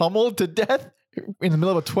 being pummeled to death in the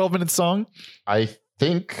middle of a 12-minute song? I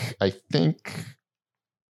think I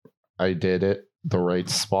did it the right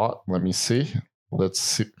spot. Let me see.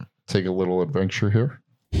 Let's take a little adventure here.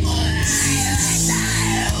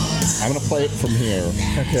 I'm going to play it from here.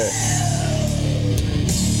 Okay.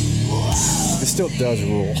 This still does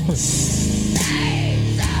rule.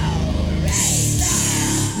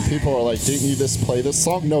 People are like, didn't you just play this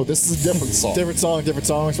song? No, this is a different song. Different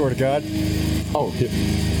song, I swear to God. Oh,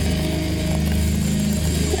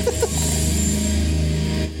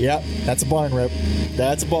 yeah, that's a bong rip.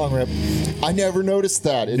 That's a bong rip. I never noticed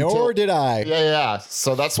that. Nor did I. Yeah.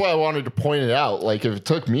 So that's why I wanted to point it out. Like, if it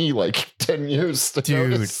took me like 10 years to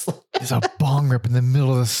notice. There's a bong rip in the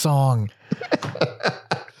middle of the song.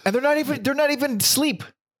 And they're not even asleep.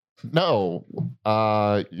 No.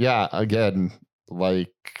 Yeah, again,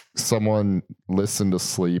 like someone listened to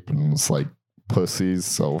Sleep and was like, pussies,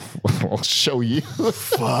 so I'll show you.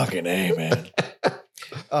 Fucking A, man.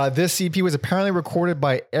 This EP was apparently recorded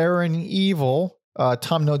by Aaron Evil.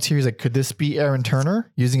 Tom notes here, he's like, could this be Aaron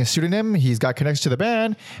Turner using a pseudonym? He's got connections to the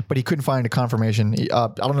band, but he couldn't find a confirmation. I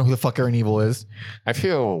don't know who the fuck Aaron Evil is. I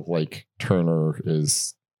feel like Turner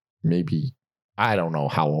is maybe, I don't know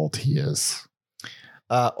how old he is.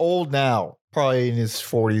 Old now, probably in his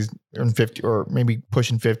 40s or 50, or maybe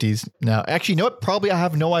pushing 50s now. Actually, you know what? Probably I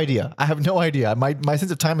have no idea. My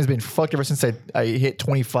sense of time has been fucked ever since I hit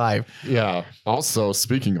 25. Yeah. Also,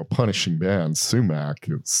 speaking of punishing bands, Sumac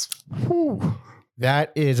is. Whew.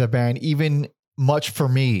 That is a band even much for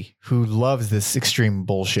me who loves this extreme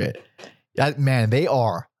bullshit. Man, they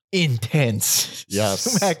are intense. Yes.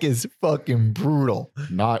 Sumac is fucking brutal.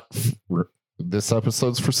 This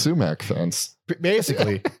episode's for Sumac fans.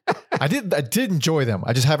 Basically, I did enjoy them.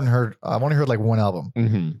 I just haven't heard. I've only heard like one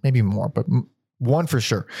album, maybe more, but one for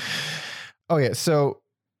sure. Oh yeah. So,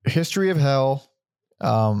 History of Hell.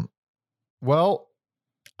 Well,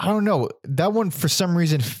 I don't know. That one for some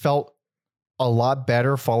reason felt a lot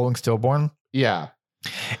better following Stillborn. Yeah.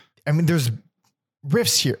 I mean, there's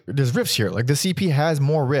riffs here. Like the CP has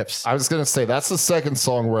more riffs. I was going to say that's the second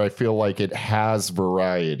song where I feel like it has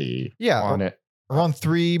variety on it. Around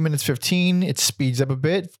 3 minutes 15, it speeds up a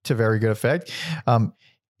bit to very good effect.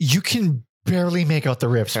 You can barely make out the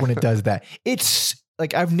riffs when it does that. It's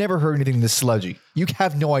like, I've never heard anything this sludgy. You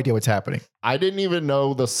have no idea what's happening. I didn't even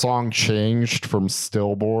know the song changed from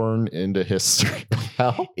Stillborn into History of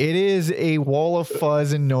Hell. It is a wall of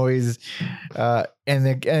fuzz and noise. And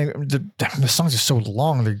the songs are so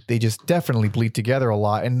long. They just definitely bleed together a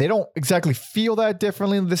lot. And they don't exactly feel that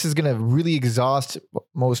differently. This is going to really exhaust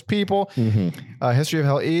most people. History of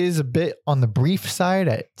Hell is a bit on the brief side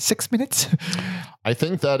at 6 minutes. I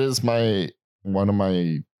think that is one of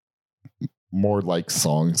my more like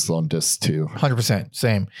songs on disc 2. 100%.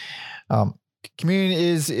 Same. Communion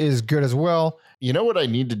is good as well. You know what I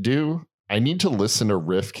need to do? I need to listen to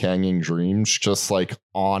Riff Hanging Dreams just like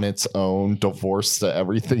on its own, divorced to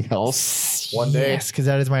everything else one day. Yes, because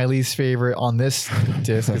that is my least favorite on this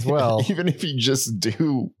disc as well. Even if you just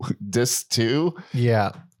do disc 2,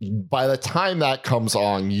 yeah. By the time that comes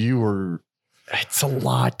on, it's a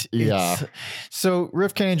lot. Yeah. So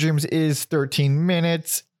Riff Hanging Dreams is 13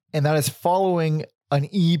 minutes. And that is following an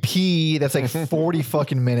EP that's like 40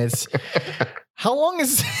 fucking minutes. How long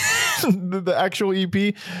is the actual EP?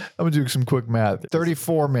 I'm going to do some quick math.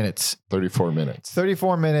 34 minutes. 34 minutes.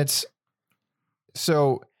 34 minutes.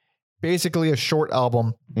 So basically a short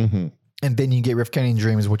album. And then you get Riff Hanging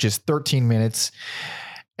Dreams, which is 13 minutes.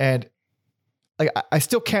 And like I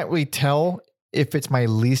still can't really tell if it's my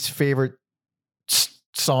least favorite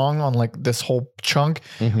song on like this whole chunk,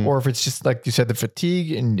 or if it's just like you said, the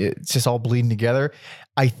fatigue and it's just all bleeding together.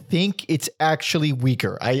 I think it's actually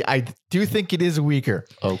weaker. I do think it is weaker.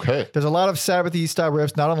 Okay. There's a lot of Sabbathy style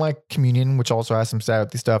riffs, not unlike Communion, which also has some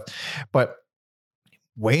Sabbathy stuff, but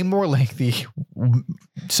way more lengthy,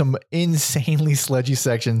 some insanely sludgy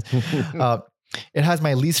sections. It has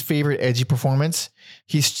my least favorite edgy performance.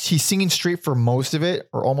 He's singing straight for most of it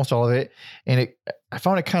or almost all of it. And I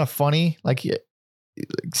found it kind of funny. Like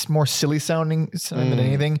it's more silly sounding than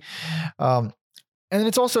anything. And then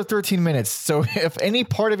it's also 13 minutes. So if any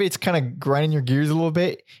part of it's kind of grinding your gears a little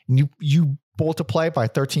bit and you multiply it by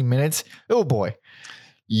 13 minutes, oh boy.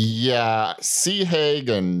 Yeah. Sea Hag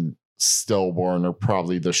and Stillborn are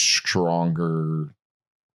probably the stronger,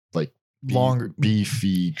 like longer,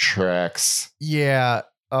 beefy tracks. Yeah.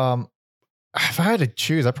 If I had to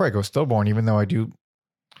choose, I'd probably go Stillborn, even though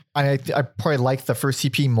I probably like the first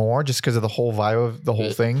EP more just because of the whole vibe of the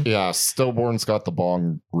whole thing. Yeah, Stillborn's got the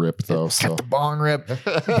bong rip though. Got the bong rip.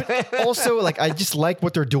 But also, like I just like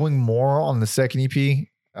what they're doing more on the second EP. Even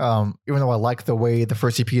though I like the way the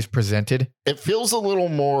first EP is presented, it feels a little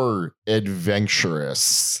more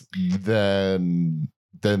adventurous than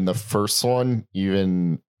the first one.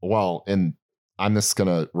 And I'm just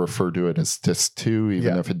gonna refer to it as disc 2,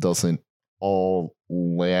 even if it doesn't all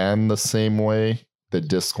land the same way that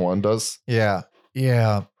disc 1 does. Yeah.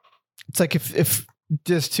 It's like if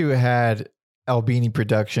disc 2 had Albini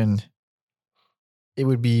production, it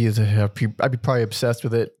would be I'd be probably obsessed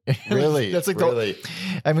with it. Really? That's like really.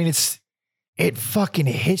 It fucking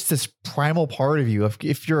hits this primal part of you.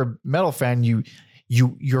 If you're a metal fan,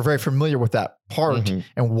 you're very familiar with that part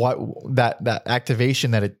and what that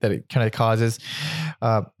activation that it kind of causes.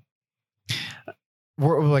 Like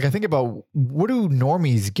I think about, what do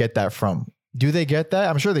normies get that from? Do they get that?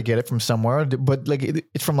 I'm sure they get it from somewhere, but like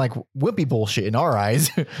it's from like wimpy bullshit in our eyes.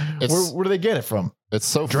 Where do they get it from? It's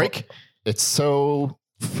so Drake. It's so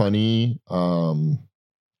funny.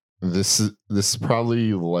 This is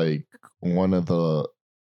probably like one of the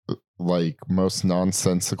like most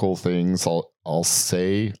nonsensical things I'll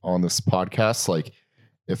say on this podcast. Like,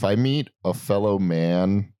 if I meet a fellow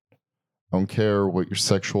man, I don't care what your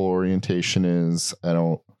sexual orientation is. I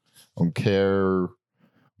don't care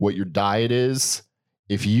what your diet is.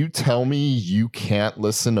 If you tell me you can't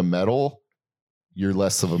listen to metal, you're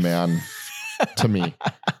less of a man to me.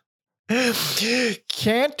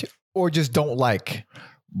 Can't or just don't like?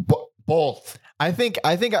 Both. I think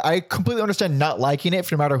I completely understand not liking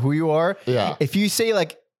it, no matter who you are. Yeah. If you say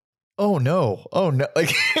like, oh no,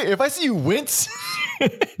 like if I see you wince,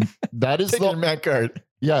 that is take your man card.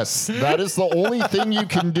 Yes, that is the only thing you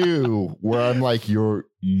can do where I'm like, you're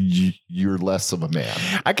less of a man.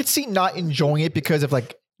 I could see not enjoying it because of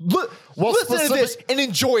like, look, listen to this and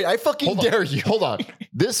enjoy it. I fucking dare you. Hold on.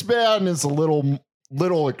 This band is a little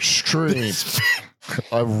extreme.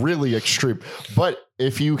 Really extreme. But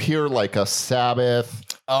if you hear like a Sabbath.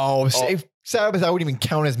 Sabbath, I wouldn't even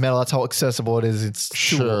count as metal. That's how accessible it is. It's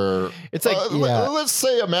sure. It's like let's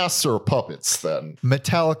say a Master of Puppets then.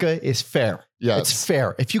 Metallica is fair. Yes. It's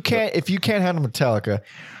fair. If you can't handle Metallica,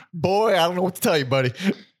 boy, I don't know what to tell you, buddy.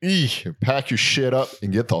 Pack your shit up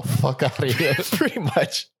and get the fuck out of here. Pretty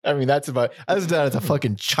much. I mean, that's that as a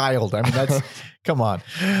fucking child. I mean, that's come on.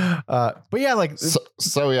 But yeah, like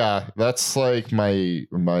so yeah, that's like my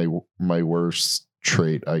worst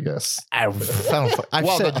trait, I guess. I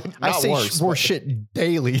say worse shit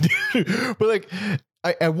daily, but like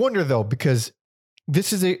I wonder though, because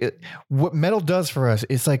this is what metal does for us.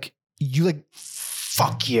 It's like you like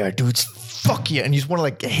fuck yeah, dudes, fuck yeah, and you just want to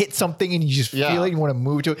like hit something and you just feel it. You want to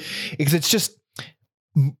move to it because it's just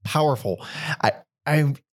powerful.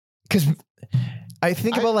 Because I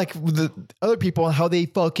think about like the other people and how they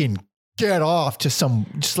fucking get off to some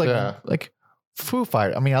just like Foo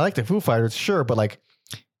Fighters. I mean, I like the Foo Fighters, sure, but like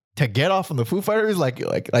to get off on the Foo Fighters, like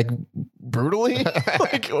brutally,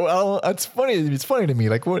 like it's funny. It's funny to me.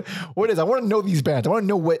 Like what is? I want to know these bands. I want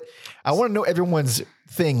to know everyone's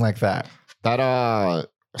thing like that. That I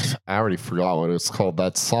already forgot what it's called.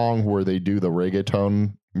 That song where they do the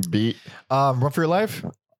reggaeton beat. Run for Your Life.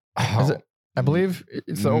 Is it? I believe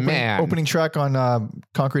it's the opening track on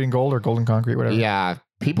Concrete and Gold or Golden Concrete, whatever. Yeah.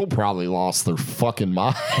 People probably lost their fucking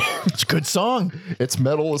mind. It's a good song. It's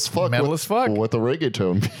metal as fuck. With the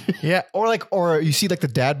reggaeton. Yeah. Or you see like the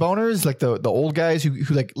dad boners, like the old guys who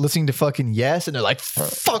like listening to fucking Yes and they're like,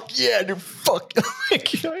 fuck yeah, dude, fuck.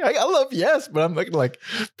 Like, I love Yes, but I'm not gonna like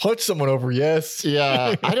punch someone over Yes.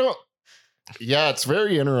 Yeah. It's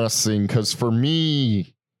very interesting because for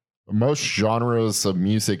me, most genres of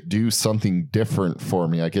music do something different for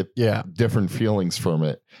me. I get different feelings from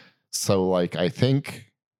it. So like I think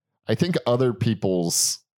other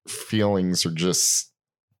people's feelings are just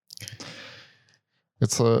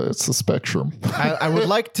it's a spectrum. I would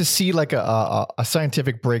like to see like a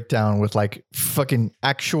scientific breakdown with like fucking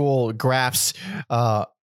actual graphs of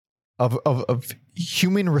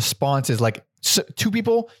human responses. Like two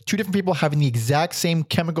different people having the exact same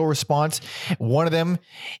chemical response. One of them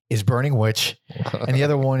is Burning Witch, and the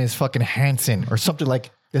other one is fucking Hanson or something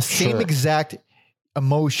like the same exact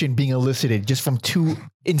emotion being elicited just from two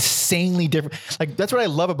insanely different. Like that's what I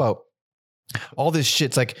love about all this shit.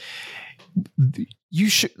 It's like you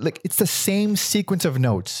should like it's the same sequence of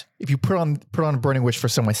notes. If you put on Burning Witch for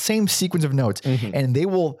someone, same sequence of notes, and they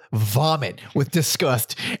will vomit with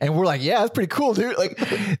disgust. And we're like, yeah, that's pretty cool, dude. Like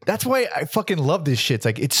that's why I fucking love this shit. It's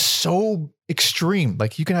like it's so extreme.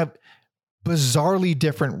 Like you can have bizarrely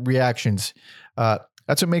different reactions.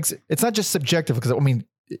 That's what makes it's not just subjective because I mean.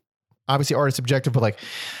 Obviously art is subjective, but like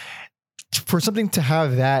for something to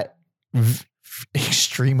have that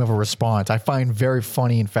extreme of a response, I find very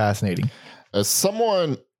funny and fascinating. As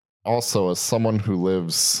someone who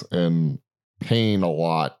lives in pain a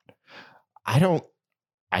lot, I don't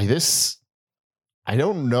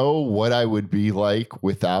know what I would be like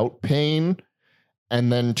without pain.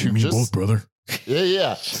 And then to just both, brother.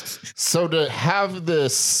 Yeah. So to have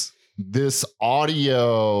this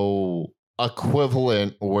audio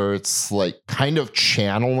equivalent where it's like kind of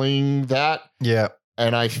channeling that. Yeah.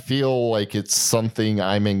 And I feel like it's something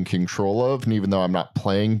I'm in control of. And even though I'm not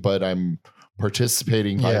playing, but I'm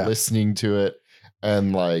participating by listening to it.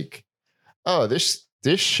 And like, oh, this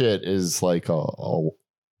shit is like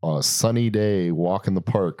a sunny day walk in the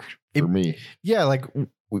park for me. Yeah. Like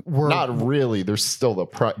we're not really, there's still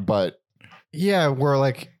but yeah, we're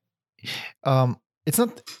like, it's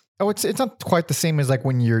not, Oh, it's not quite the same as like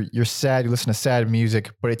when you're sad, you listen to sad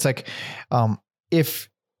music, but it's like if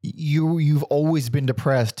you've always been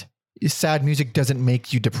depressed, sad music doesn't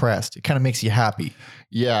make you depressed. It kind of makes you happy.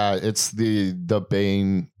 Yeah, it's the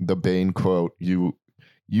Bane quote. You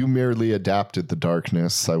merely adapted the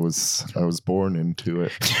darkness. I was born into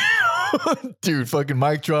it. Dude, fucking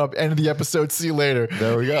mic drop, end of the episode, see you later.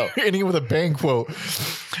 There we go. Ending with a Bane quote.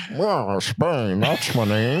 Well, Spain, that's my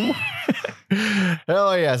name.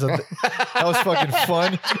 Hell yeah. So that was fucking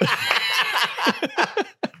fun.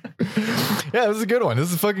 Yeah, this is a good one. This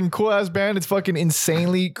is a fucking cool ass band. It's fucking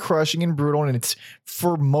insanely crushing and brutal, and it's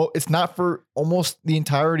it's not for almost the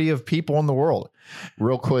entirety of people in the world.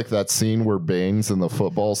 Real quick, that scene where Bane's in the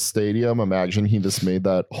football stadium. Imagine he just made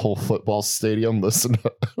that whole football stadium listen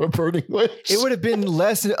to a Burning Witch. It would have been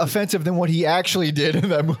less offensive than what he actually did in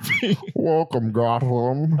that movie. Welcome,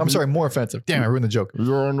 Gotham. I'm sorry, more offensive. Damn, I ruined the joke.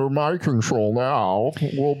 You're under my control now.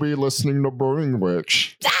 We'll be listening to Burning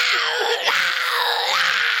Witch.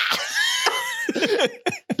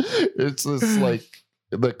 It's this like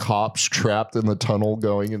the cops trapped in the tunnel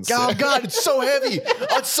going insane. Oh God, it's so heavy.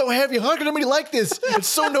 Oh, it's so heavy. How can nobody like this? It's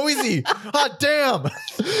so noisy. Hot damn.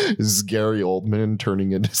 This is Gary Oldman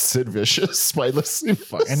turning into Sid Vicious by listening.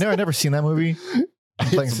 I never seen that movie.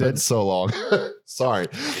 It's been so long. Sorry.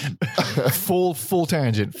 Full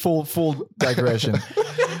tangent. Full digression.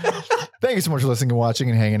 Thank you so much for listening and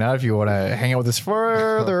watching and hanging out. If you want to hang out with us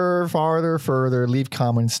further, leave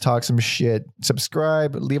comments, talk some shit,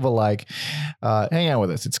 subscribe, leave a like, hang out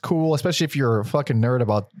with us. It's cool, especially if you're a fucking nerd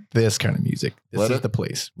about this kind of music. This is the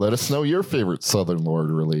place. Let us know your favorite Southern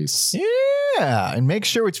Lord release. Yeah, and make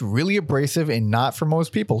sure it's really abrasive and not for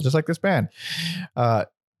most people, just like this band. And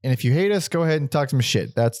if you hate us, go ahead and talk some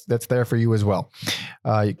shit. That's there for you as well.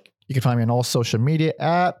 You can find me on all social media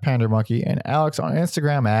at PanderMonkey and Alex on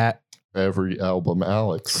Instagram at Every Album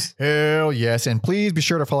Alex. Hell yes. And please be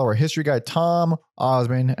sure to follow our history guy, Tom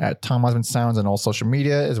Osmond, at Tom Osmond Sounds on all social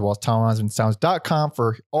media, as well as TomOsmondSounds.com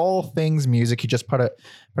for all things music. He just put out,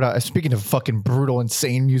 speaking of fucking brutal,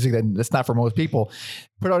 insane music that's not for most people,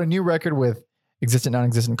 put out a new record with Existent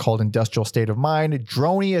Non-Existent called Industrial State of Mind.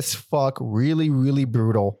 Droney as fuck. Really, really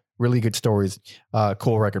brutal. Really good stories.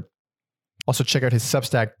 Cool record. Also check out his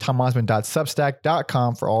Substack,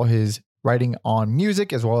 tomosmond.substack.com for all his writing on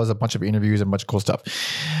music, as well as a bunch of interviews and a bunch of cool stuff.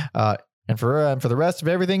 And for the rest of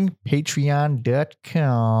everything,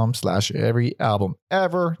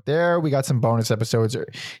 patreon.com/everyalbumever. There we got some bonus episodes.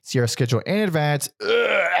 See our schedule in advance.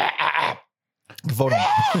 Vote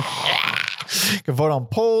on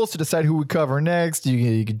polls to decide who we cover next.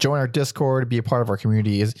 You can join our Discord, be a part of our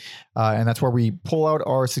community, and that's where we pull out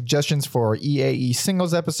our suggestions for our EAE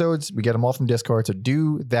singles episodes. We get them all from Discord, so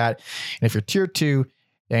do that. And if you're tier 2,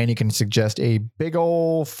 and you can suggest a big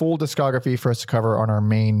old full discography for us to cover on our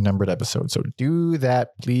main numbered episode. So do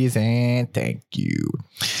that, please, and thank you.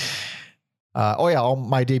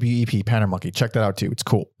 My debut EP, PanderMonkey. Check that out too. It's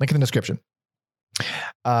cool. Link in the description.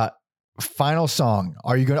 Final song.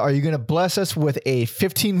 Are you gonna bless us with a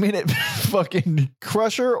 15-minute fucking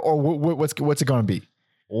crusher, or what's it gonna be?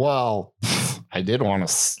 Well, I did want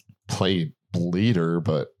to play Bleeder,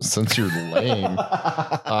 but since you're lame,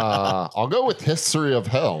 I'll go with History of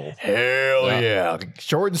Hell. Hell yeah.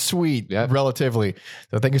 Short and sweet, relatively.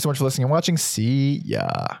 So thank you so much for listening and watching. See ya.